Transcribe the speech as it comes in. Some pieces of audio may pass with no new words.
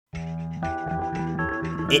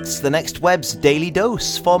It's the Next Web's Daily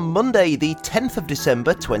Dose for Monday, the 10th of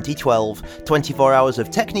December 2012. 24 hours of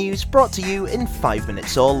tech news brought to you in 5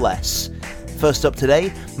 minutes or less. First up today,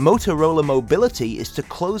 Motorola Mobility is to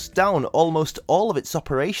close down almost all of its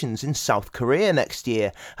operations in South Korea next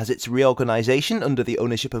year, as its reorganisation under the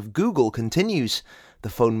ownership of Google continues. The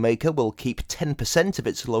phone maker will keep 10% of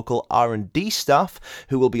its local R&D staff,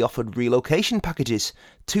 who will be offered relocation packages.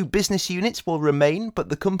 2 business units will remain, but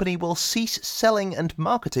the company will cease selling and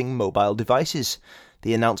marketing mobile devices.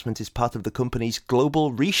 The announcement is part of the company's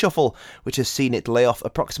global reshuffle, which has seen it lay off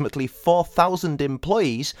approximately 4,000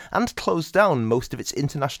 employees and close down most of its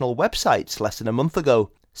international websites less than a month ago.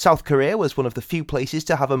 South Korea was one of the few places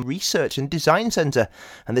to have a research and design centre,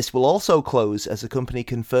 and this will also close, as the company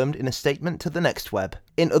confirmed in a statement to the Next Web.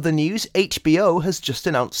 In other news, HBO has just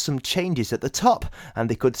announced some changes at the top, and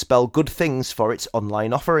they could spell good things for its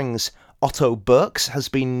online offerings. Otto Burks has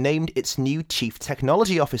been named its new Chief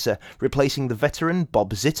Technology Officer, replacing the veteran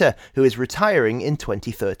Bob Zitter, who is retiring in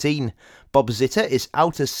 2013. Bob Zitter is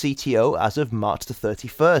out as CTO as of March the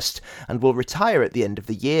 31st, and will retire at the end of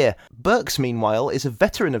the year. Burks, meanwhile, is a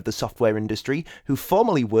veteran of the software industry who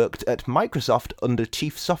formerly worked at Microsoft under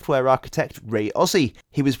Chief Software Architect Ray Ozzie.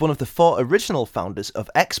 He was one of the 4 original founders of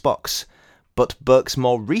Xbox. But Burke's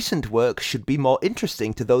more recent work should be more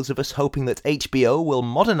interesting to those of us hoping that HBO will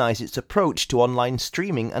modernise its approach to online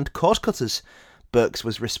streaming and cord cutters. Burks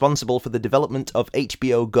was responsible for the development of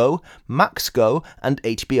HBO Go, Max Go, and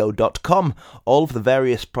HBO.com, all of the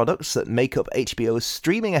various products that make up HBO's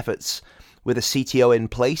streaming efforts. With a CTO in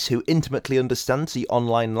place who intimately understands the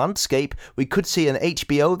online landscape, we could see an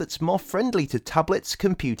HBO that's more friendly to tablets,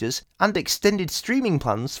 computers, and extended streaming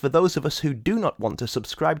plans for those of us who do not want to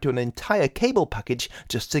subscribe to an entire cable package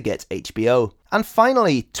just to get HBO. And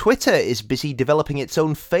finally, Twitter is busy developing its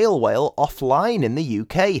own fail whale offline in the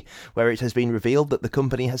UK, where it has been revealed that the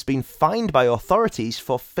company has been fined by authorities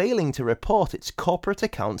for failing to report its corporate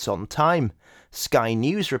accounts on time. Sky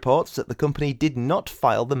News reports that the company did not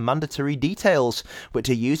file the mandatory details, which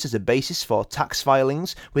are used as a basis for tax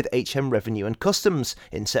filings with HM Revenue and Customs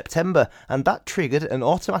in September, and that triggered an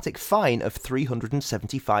automatic fine of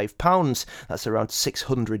 £375, that's around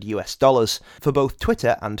 $600 for both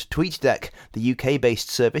Twitter and TweetDeck, the UK-based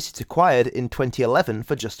service it acquired in 2011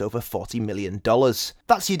 for just over $40 million.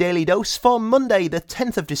 That's your Daily Dose for Monday, the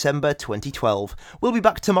 10th of December 2012. We'll be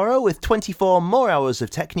back tomorrow with 24 more hours of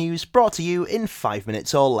tech news brought to you in 5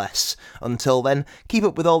 minutes or less. Until then, keep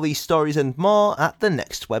up with all these stories and more at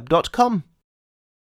thenextweb.com.